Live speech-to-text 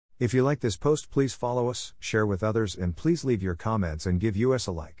If you like this post, please follow us, share with others, and please leave your comments and give us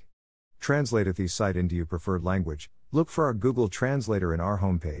a like. Translate the site into your preferred language. Look for our Google Translator in our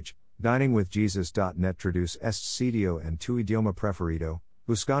homepage, diningwithjesus.net. Traduce este sitio en tu idioma preferido,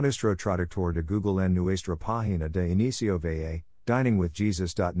 busca nuestro traductor de Google en nuestra página de inicio. Va,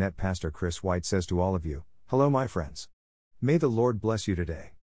 diningwithjesus.net. Pastor Chris White says to all of you, hello my friends. May the Lord bless you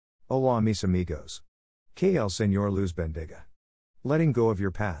today. Hola mis amigos. Que el Señor los bendiga. Letting go of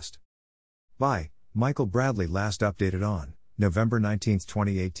your past. By Michael Bradley. Last updated on November 19,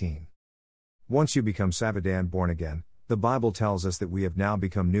 2018. Once you become saved and born again, the Bible tells us that we have now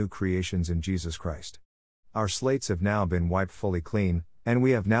become new creations in Jesus Christ. Our slates have now been wiped fully clean, and we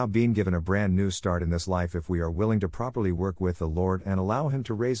have now been given a brand new start in this life if we are willing to properly work with the Lord and allow Him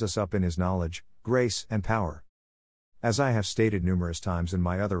to raise us up in His knowledge, grace, and power. As I have stated numerous times in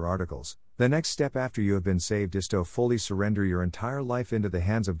my other articles, the next step after you have been saved is to fully surrender your entire life into the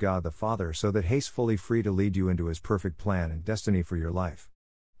hands of God the Father so that He is fully free to lead you into His perfect plan and destiny for your life.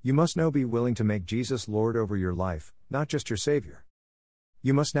 You must now be willing to make Jesus Lord over your life, not just your Savior.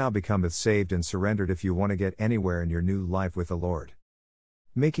 You must now become saved and surrendered if you want to get anywhere in your new life with the Lord.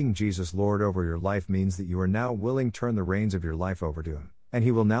 Making Jesus Lord over your life means that you are now willing to turn the reins of your life over to Him, and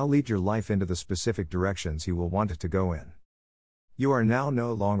He will now lead your life into the specific directions He will want it to go in. You are now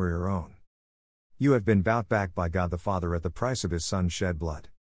no longer your own. You have been bought back by God the Father at the price of His Son's shed blood.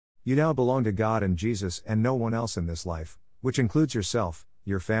 You now belong to God and Jesus and no one else in this life, which includes yourself,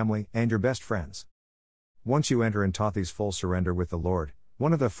 your family, and your best friends. Once you enter and taught these full surrender with the Lord,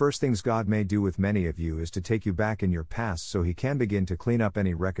 one of the first things God may do with many of you is to take you back in your past so He can begin to clean up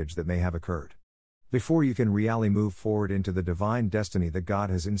any wreckage that may have occurred. Before you can really move forward into the divine destiny that God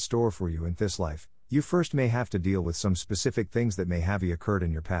has in store for you in this life, you first may have to deal with some specific things that may have occurred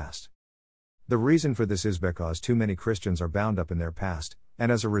in your past. The reason for this is because too many Christians are bound up in their past,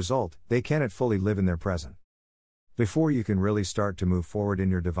 and as a result, they cannot fully live in their present. Before you can really start to move forward in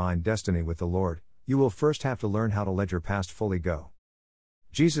your divine destiny with the Lord, you will first have to learn how to let your past fully go.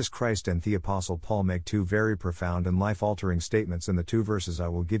 Jesus Christ and the Apostle Paul make two very profound and life-altering statements in the two verses I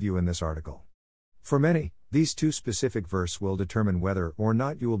will give you in this article. For many, these two specific verses will determine whether or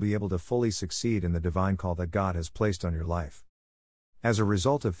not you will be able to fully succeed in the divine call that God has placed on your life. As a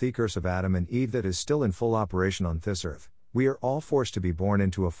result of the curse of Adam and Eve that is still in full operation on this earth, we are all forced to be born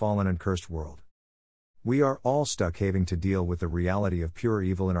into a fallen and cursed world. We are all stuck having to deal with the reality of pure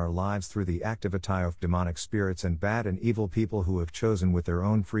evil in our lives through the activity of demonic spirits and bad and evil people who have chosen with their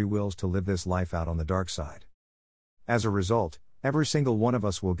own free wills to live this life out on the dark side. As a result, every single one of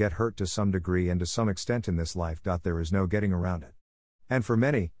us will get hurt to some degree and to some extent in this life. There is no getting around it. And for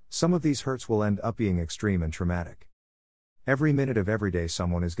many, some of these hurts will end up being extreme and traumatic. Every minute of every day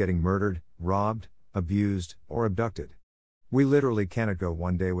someone is getting murdered, robbed, abused, or abducted. We literally cannot go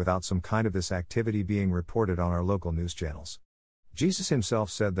one day without some kind of this activity being reported on our local news channels. Jesus Himself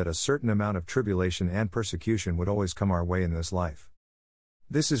said that a certain amount of tribulation and persecution would always come our way in this life.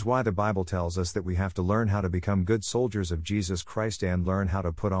 This is why the Bible tells us that we have to learn how to become good soldiers of Jesus Christ and learn how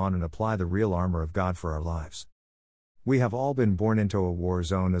to put on and apply the real armor of God for our lives. We have all been born into a war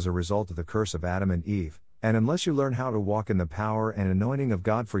zone as a result of the curse of Adam and Eve, and unless you learn how to walk in the power and anointing of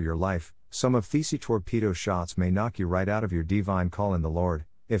God for your life, some of these torpedo shots may knock you right out of your divine call in the Lord,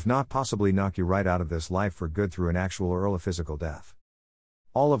 if not possibly knock you right out of this life for good through an actual or early physical death.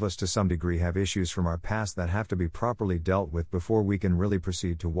 All of us to some degree have issues from our past that have to be properly dealt with before we can really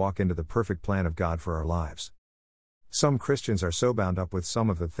proceed to walk into the perfect plan of God for our lives. Some Christians are so bound up with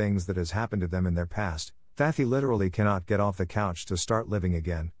some of the things that has happened to them in their past, that they literally cannot get off the couch to start living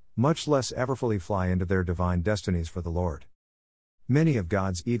again, much less ever fully fly into their divine destinies for the Lord. Many of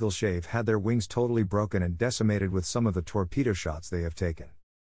God's eagles have had their wings totally broken and decimated with some of the torpedo shots they have taken.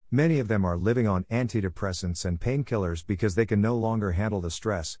 Many of them are living on antidepressants and painkillers because they can no longer handle the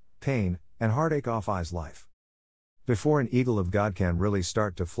stress, pain, and heartache of this life. Before an eagle of God can really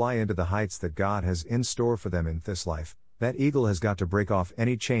start to fly into the heights that God has in store for them in this life, that eagle has got to break off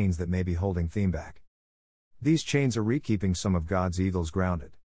any chains that may be holding them back. These chains are keeping some of God's eagles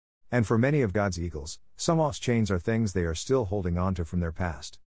grounded. And for many of God's eagles, some of those chains are things they are still holding on to from their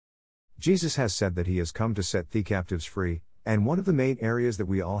past. Jesus has said that He has come to set the captives free, and one of the main areas that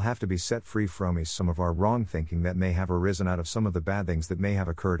we all have to be set free from is some of our wrong thinking that may have arisen out of some of the bad things that may have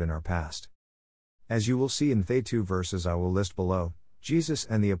occurred in our past. As you will see in the two verses I will list below, Jesus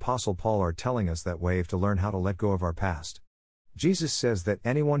and the Apostle Paul are telling us that way to learn how to let go of our past. Jesus says that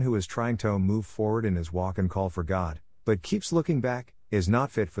anyone who is trying to move forward in his walk and call for God, but keeps looking back, is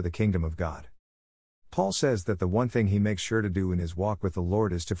not fit for the kingdom of God. Paul says that the one thing he makes sure to do in his walk with the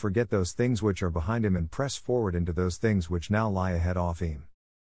Lord is to forget those things which are behind him and press forward into those things which now lie ahead of him.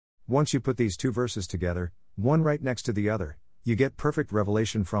 Once you put these two verses together, one right next to the other, you get perfect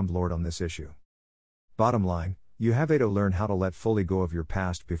revelation from the Lord on this issue. Bottom line, you have to learn how to let fully go of your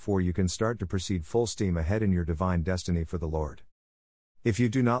past before you can start to proceed full steam ahead in your divine destiny for the Lord. If you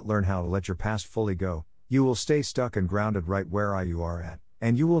do not learn how to let your past fully go, you will stay stuck and grounded right where you are at,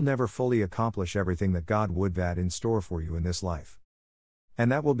 and you will never fully accomplish everything that God would have in store for you in this life.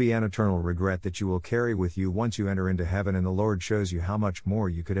 And that will be an eternal regret that you will carry with you once you enter into heaven and the Lord shows you how much more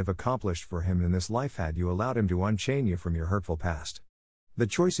you could have accomplished for Him in this life had you allowed Him to unchain you from your hurtful past. The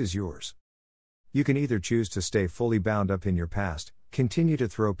choice is yours. You can either choose to stay fully bound up in your past, continue to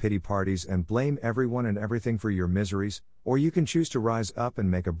throw pity parties and blame everyone and everything for your miseries, or you can choose to rise up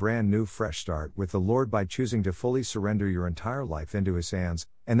and make a brand new fresh start with the Lord by choosing to fully surrender your entire life into His hands,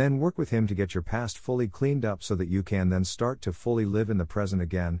 and then work with Him to get your past fully cleaned up so that you can then start to fully live in the present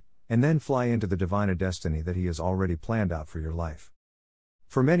again, and then fly into the divine destiny that He has already planned out for your life.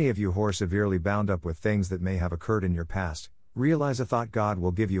 For many of you who are severely bound up with things that may have occurred in your past, realize a thought God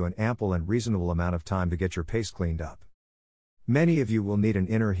will give you an ample and reasonable amount of time to get your pace cleaned up. Many of you will need an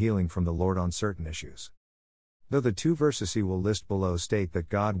inner healing from the Lord on certain issues. Though the two verses He will list below state that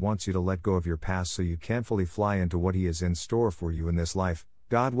God wants you to let go of your past so you can fully fly into what He is in store for you in this life,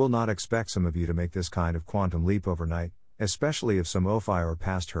 God will not expect some of you to make this kind of quantum leap overnight, especially if some or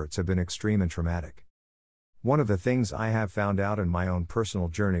past hurts have been extreme and traumatic. One of the things I have found out in my own personal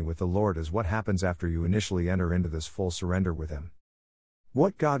journey with the Lord is what happens after you initially enter into this full surrender with Him.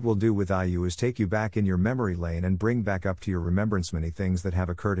 What God will do with you is take you back in your memory lane and bring back up to your remembrance many things that have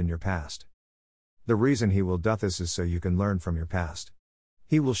occurred in your past. The reason He will do this is so you can learn from your past.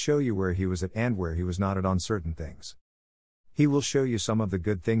 He will show you where He was at and where He was not at on certain things. He will show you some of the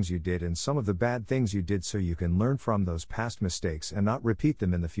good things you did and some of the bad things you did so you can learn from those past mistakes and not repeat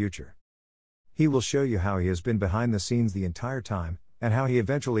them in the future. He will show you how He has been behind the scenes the entire time, and how He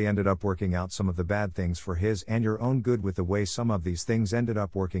eventually ended up working out some of the bad things for His and your own good with the way some of these things ended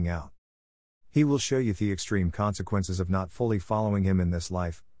up working out. He will show you the extreme consequences of not fully following Him in this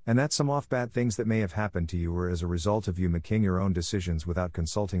life, and that some off bad things that may have happened to you were as a result of you making your own decisions without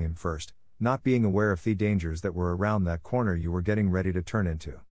consulting Him first, not being aware of the dangers that were around that corner you were getting ready to turn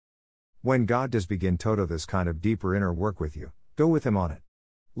into. When God does begin this kind of deeper inner work with you, go with Him on it.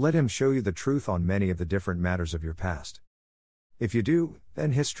 Let Him show you the truth on many of the different matters of your past. If you do,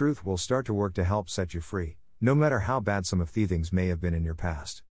 then His truth will start to work to help set you free, no matter how bad some of the things may have been in your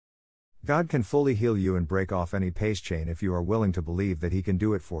past. God can fully heal you and break off any pace chain if you are willing to believe that He can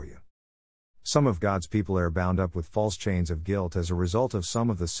do it for you. Some of God's people are bound up with false chains of guilt as a result of some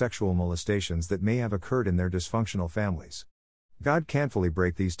of the sexual molestations that may have occurred in their dysfunctional families. God can fully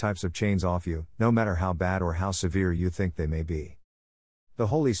break these types of chains off you, no matter how bad or how severe you think they may be. The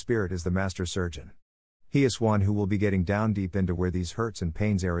Holy Spirit is the master surgeon. He is one who will be getting down deep into where these hurts and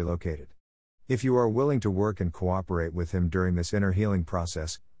pains are located. If you are willing to work and cooperate with Him during this inner healing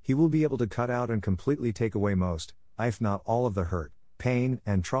process, He will be able to cut out and completely take away most, if not all of the hurt, pain,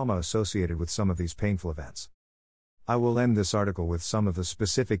 and trauma associated with some of these painful events. I will end this article with some of the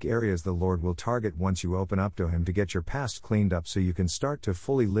specific areas the Lord will target once you open up to Him to get your past cleaned up so you can start to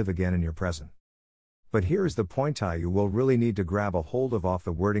fully live again in your present. But here is the point you will really need to grab a hold of off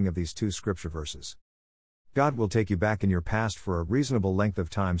the wording of these two scripture verses. God will take you back in your past for a reasonable length of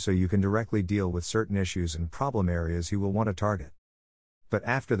time so you can directly deal with certain issues and problem areas He will want to target. But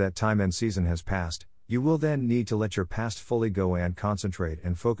after that time and season has passed, you will then need to let your past fully go and concentrate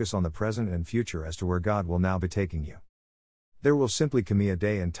and focus on the present and future as to where God will now be taking you. There will simply come a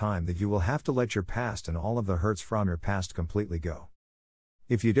day and time that you will have to let your past and all of the hurts from your past completely go.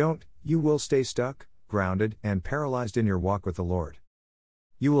 If you don't, you will stay stuck, grounded, and paralyzed in your walk with the Lord.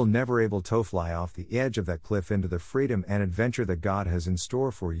 You will never able to fly off the edge of that cliff into the freedom and adventure that God has in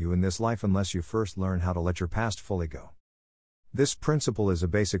store for you in this life unless you first learn how to let your past fully go. This principle is a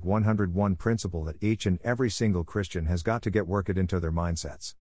basic 101 principle that each and every single Christian has got to get worked into their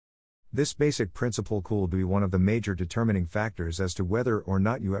mindsets. This basic principle could be one of the major determining factors as to whether or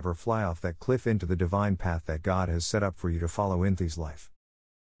not you ever fly off that cliff into the divine path that God has set up for you to follow in this life.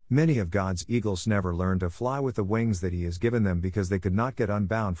 Many of God's eagles never learned to fly with the wings that He has given them because they could not get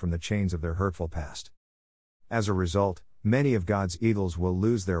unbound from the chains of their hurtful past. As a result, many of God's eagles will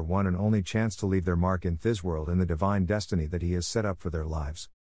lose their one and only chance to leave their mark in this world in the divine destiny that He has set up for their lives.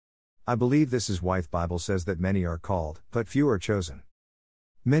 I believe this is why the Bible says that many are called, but few are chosen.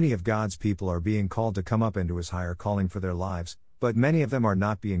 Many of God's people are being called to come up into His higher calling for their lives, but many of them are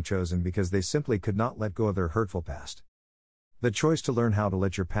not being chosen because they simply could not let go of their hurtful past. The choice to learn how to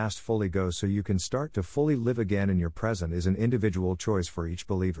let your past fully go so you can start to fully live again in your present is an individual choice for each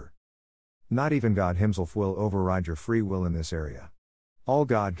believer. Not even God Himself will override your free will in this area. All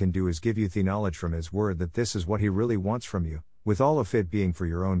God can do is give you the knowledge from His Word that this is what He really wants from you, with all of it being for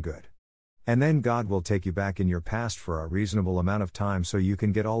your own good. And then God will take you back in your past for a reasonable amount of time so you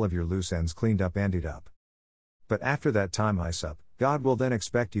can get all of your loose ends cleaned up and up. But after that time ice up, God will then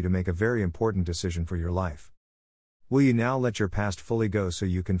expect you to make a very important decision for your life. Will you now let your past fully go so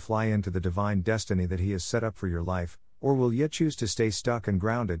you can fly into the divine destiny that He has set up for your life, or will you choose to stay stuck and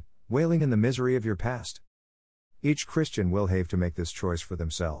grounded, wailing in the misery of your past? Each Christian will have to make this choice for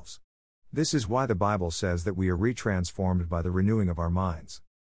themselves. This is why the Bible says that we are retransformed by the renewing of our minds.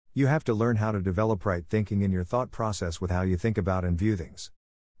 You have to learn how to develop right thinking in your thought process with how you think about and view things.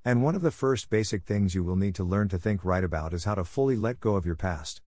 And one of the first basic things you will need to learn to think right about is how to fully let go of your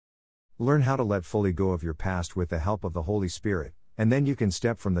past. Learn how to let fully go of your past with the help of the Holy Spirit, and then you can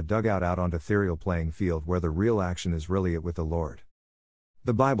step from the dugout out onto ethereal playing field where the real action is really it with the Lord.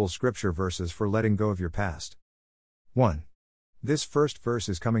 The Bible scripture verses for letting go of your past. 1. This first verse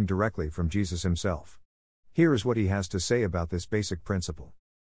is coming directly from Jesus Himself. Here is what He has to say about this basic principle.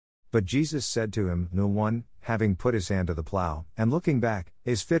 But Jesus said to him, No one, having put his hand to the plow, and looking back,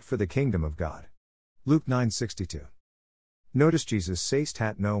 is fit for the kingdom of God. Luke 9:62. Notice Jesus says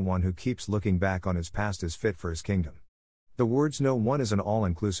that no one who keeps looking back on his past is fit for His kingdom. The words no one is an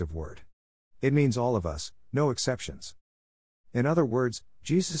all-inclusive word. It means all of us, no exceptions. In other words,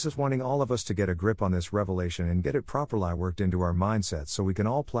 Jesus is wanting all of us to get a grip on this revelation and get it properly worked into our mindsets so we can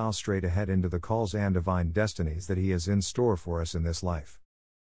all plow straight ahead into the calls and divine destinies that He has in store for us in this life.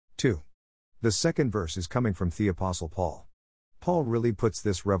 2. The second verse is coming from the Apostle Paul. Paul really puts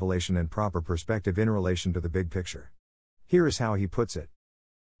this revelation in proper perspective in relation to the big picture. Here is how he puts it.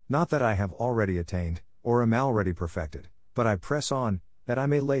 Not that I have already attained, or am already perfected, but I press on, that I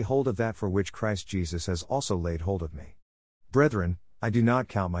may lay hold of that for which Christ Jesus has also laid hold of me. Brethren, I do not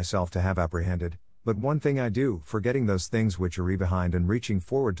count myself to have apprehended, but one thing I do, forgetting those things which are behind and reaching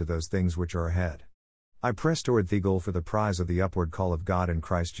forward to those things which are ahead. I press toward the goal for the prize of the upward call of God in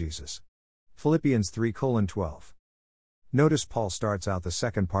Christ Jesus. Philippians 3:12. Notice Paul starts out the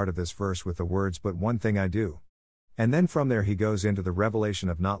second part of this verse with the words, but one thing I do. And then from there he goes into the revelation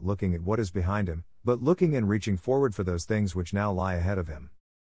of not looking at what is behind him, but looking and reaching forward for those things which now lie ahead of him.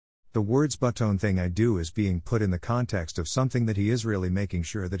 The words but one thing I do is being put in the context of something that he is really making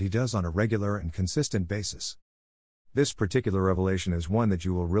sure that he does on a regular and consistent basis. This particular revelation is one that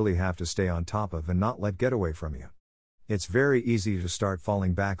you will really have to stay on top of and not let get away from you. It's very easy to start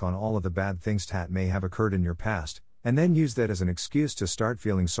falling back on all of the bad things that may have occurred in your past, and then use that as an excuse to start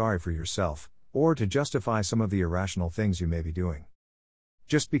feeling sorry for yourself, or to justify some of the irrational things you may be doing.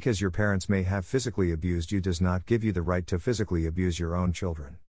 Just because your parents may have physically abused you does not give you the right to physically abuse your own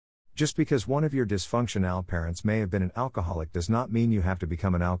children. Just because one of your dysfunctional parents may have been an alcoholic does not mean you have to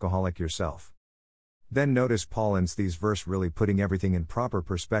become an alcoholic yourself. Then notice Paul ends these verse really putting everything in proper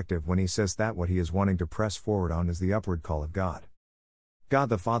perspective when he says that what he is wanting to press forward on is the upward call of God. God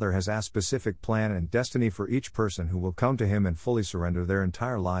the Father has a specific plan and destiny for each person who will come to Him and fully surrender their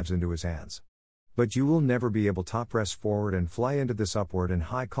entire lives into His hands. But you will never be able to press forward and fly into this upward and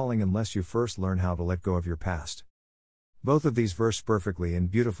high calling unless you first learn how to let go of your past. Both of these verses perfectly and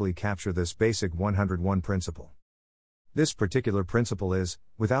beautifully capture this basic 101 principle. This particular principle is,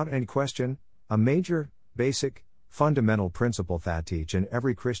 without any question, a major, basic, fundamental principle that each and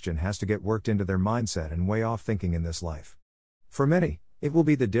every Christian has to get worked into their mindset and way off thinking in this life. For many, it will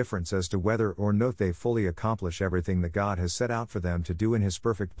be the difference as to whether or not they fully accomplish everything that God has set out for them to do in His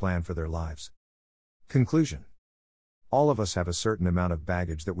perfect plan for their lives. Conclusion. All of us have a certain amount of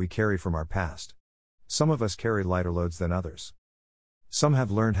baggage that we carry from our past. Some of us carry lighter loads than others. Some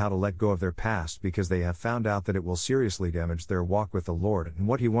have learned how to let go of their past because they have found out that it will seriously damage their walk with the Lord and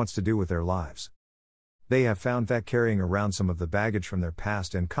what He wants to do with their lives. They have found that carrying around some of the baggage from their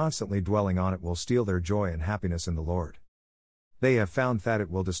past and constantly dwelling on it will steal their joy and happiness in the Lord. They have found that it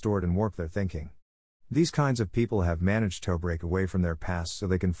will distort and warp their thinking. These kinds of people have managed to break away from their past so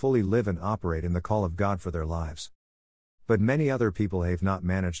they can fully live and operate in the call of God for their lives. But many other people have not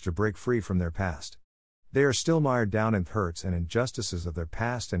managed to break free from their past. They are still mired down in hurts and injustices of their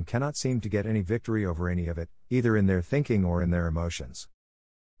past and cannot seem to get any victory over any of it, either in their thinking or in their emotions.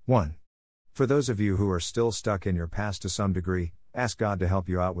 1. For those of you who are still stuck in your past to some degree, ask God to help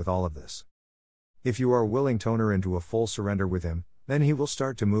you out with all of this. If you are willing to enter into a full surrender with Him, then He will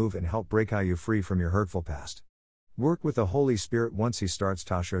start to move and help break you free from your hurtful past. Work with the Holy Spirit once He starts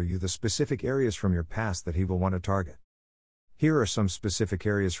to show you the specific areas from your past that He will want to target. Here are some specific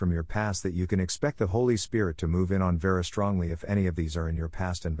areas from your past that you can expect the Holy Spirit to move in on very strongly if any of these are in your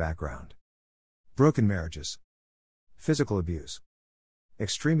past and background. Broken marriages. Physical abuse.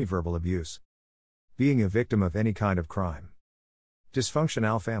 Extreme verbal abuse. Being a victim of any kind of crime.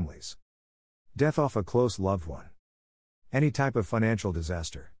 Dysfunctional families. Death off a close loved one. Any type of financial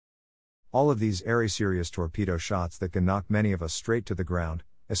disaster. All of these are serious torpedo shots that can knock many of us straight to the ground,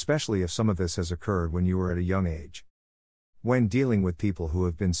 especially if some of this has occurred when you were at a young age. When dealing with people who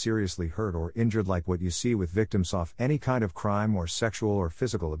have been seriously hurt or injured, like what you see with victims of any kind of crime or sexual or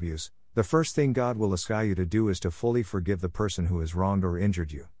physical abuse, the first thing God will ask you to do is to fully forgive the person who has wronged or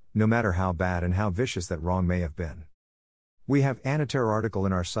injured you, no matter how bad and how vicious that wrong may have been. We have an entire article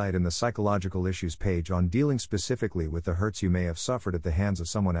in our site in the Psychological Issues page on dealing specifically with the hurts you may have suffered at the hands of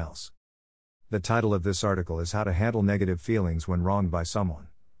someone else. The title of this article is How to Handle Negative Feelings When Wronged by Someone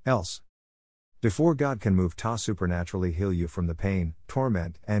Else. Before God can move to supernaturally heal you from the pain,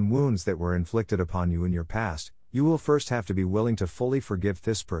 torment, and wounds that were inflicted upon you in your past, you will first have to be willing to fully forgive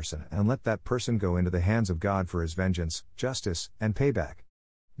this person and let that person go into the hands of God for his vengeance, justice, and payback.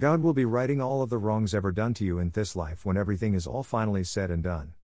 God will be righting all of the wrongs ever done to you in this life when everything is all finally said and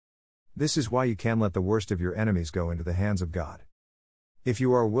done. This is why you can let the worst of your enemies go into the hands of God. If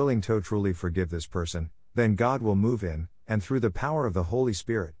you are willing to truly forgive this person, then God will move in, and through the power of the Holy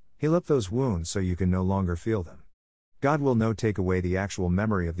Spirit, heal up those wounds so you can no longer feel them. God will no take away the actual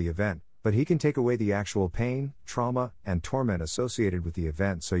memory of the event, but He can take away the actual pain, trauma, and torment associated with the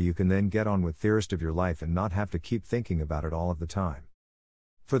event so you can then get on with the rest of your life and not have to keep thinking about it all of the time.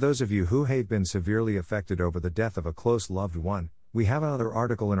 For those of you who have been severely affected over the death of a close loved one, we have another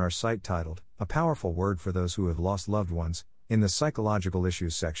article in our site titled, A Powerful Word for Those Who Have Lost Loved Ones, in the Psychological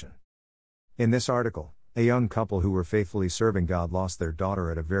Issues section. In this article, a young couple who were faithfully serving God lost their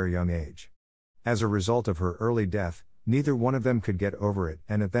daughter at a very young age. As a result of her early death, neither one of them could get over it,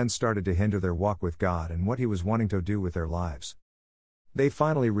 and it then started to hinder their walk with God and what He was wanting to do with their lives. They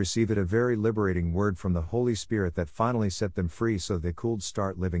finally received a very liberating word from the Holy Spirit that finally set them free so they could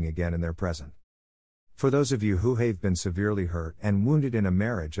start living again in their present. For those of you who have been severely hurt and wounded in a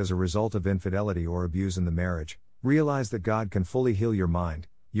marriage as a result of infidelity or abuse in the marriage, realize that God can fully heal your mind,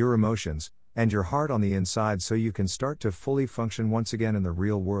 your emotions, and your heart on the inside so you can start to fully function once again in the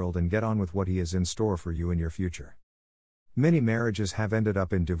real world and get on with what He has in store for you in your future. Many marriages have ended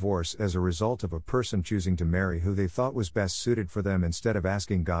up in divorce as a result of a person choosing to marry who they thought was best suited for them instead of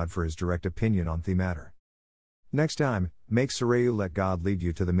asking God for His direct opinion on the matter. Next time, make sure you let God lead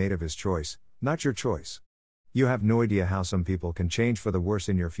you to the mate of His choice, not your choice. You have no idea how some people can change for the worse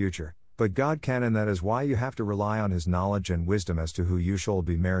in your future, but God can, and that is why you have to rely on His knowledge and wisdom as to who you shall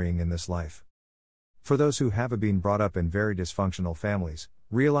be marrying in this life. For those who have been brought up in very dysfunctional families,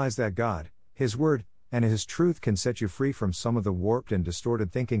 realize that God, His Word, and His truth can set you free from some of the warped and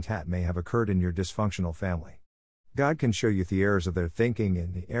distorted thinking that may have occurred in your dysfunctional family. God can show you the errors of their thinking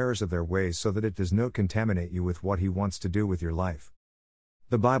and the errors of their ways so that it does not contaminate you with what He wants to do with your life.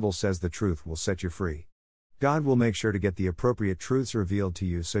 The Bible says the truth will set you free. God will make sure to get the appropriate truths revealed to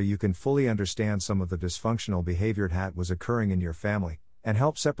you so you can fully understand some of the dysfunctional behavior that was occurring in your family, and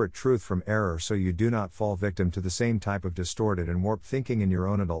help separate truth from error so you do not fall victim to the same type of distorted and warped thinking in your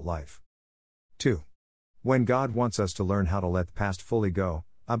own adult life. 2. When God wants us to learn how to let the past fully go,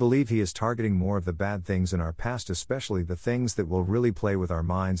 I believe He is targeting more of the bad things in our past, especially the things that will really play with our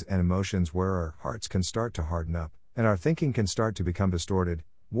minds and emotions, where our hearts can start to harden up, and our thinking can start to become distorted,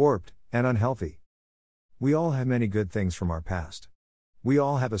 warped, and unhealthy. We all have many good things from our past. We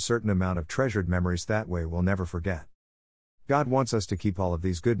all have a certain amount of treasured memories that way we'll never forget. God wants us to keep all of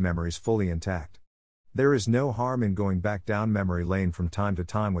these good memories fully intact. There is no harm in going back down memory lane from time to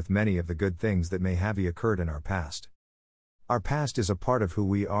time with many of the good things that may have occurred in our past. Our past is a part of who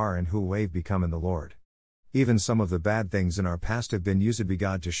we are and who we've become in the Lord. Even some of the bad things in our past have been used by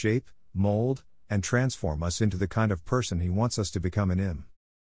God to shape, mold, and transform us into the kind of person He wants us to become in Him.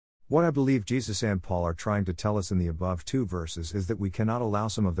 What I believe Jesus and Paul are trying to tell us in the above 2 verses is that we cannot allow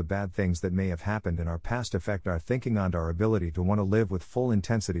some of the bad things that may have happened in our past affect our thinking and our ability to want to live with full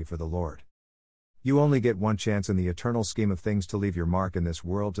intensity for the Lord. You only get one chance in the eternal scheme of things to leave your mark in this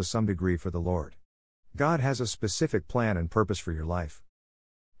world to some degree for the Lord. God has a specific plan and purpose for your life.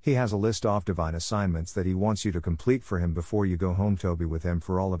 He has a list of divine assignments that He wants you to complete for Him before you go home to be with Him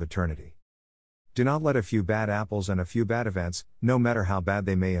for all of eternity. Do not let a few bad apples and a few bad events, no matter how bad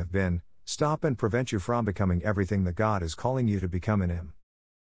they may have been, stop and prevent you from becoming everything that God is calling you to become in Him.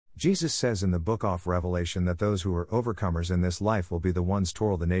 Jesus says in the book of Revelation that those who are overcomers in this life will be the ones to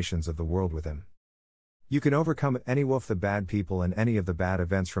rule the nations of the world with Him. You can overcome any of the bad people and any of the bad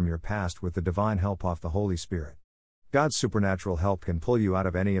events from your past with the divine help of the Holy Spirit. God's supernatural help can pull you out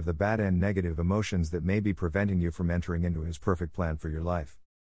of any of the bad and negative emotions that may be preventing you from entering into His perfect plan for your life.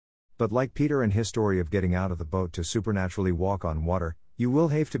 But like Peter and his story of getting out of the boat to supernaturally walk on water, you will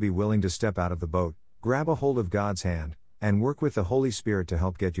have to be willing to step out of the boat, grab a hold of God's hand, and work with the Holy Spirit to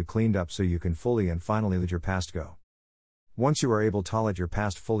help get you cleaned up so you can fully and finally let your past go. Once you are able to let your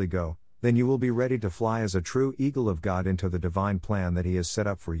past fully go, then you will be ready to fly as a true eagle of God into the divine plan that He has set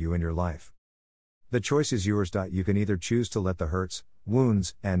up for you in your life. The choice is yours. You can either choose to let the hurts,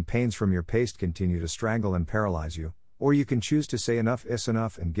 wounds, and pains from your past continue to strangle and paralyze you, or you can choose to say enough is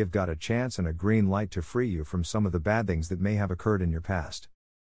enough and give God a chance and a green light to free you from some of the bad things that may have occurred in your past.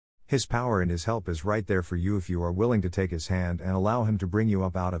 His power and His help is right there for you if you are willing to take His hand and allow Him to bring you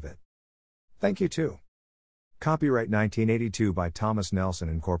up out of it. Thank you too. Copyright 1982 by Thomas Nelson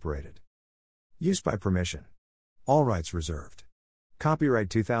Incorporated. Used by permission. All rights reserved. Copyright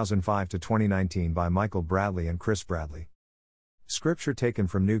 2005 to 2019 by Michael Bradley and Chris Bradley. Scripture taken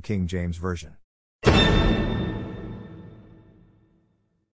from New King James Version.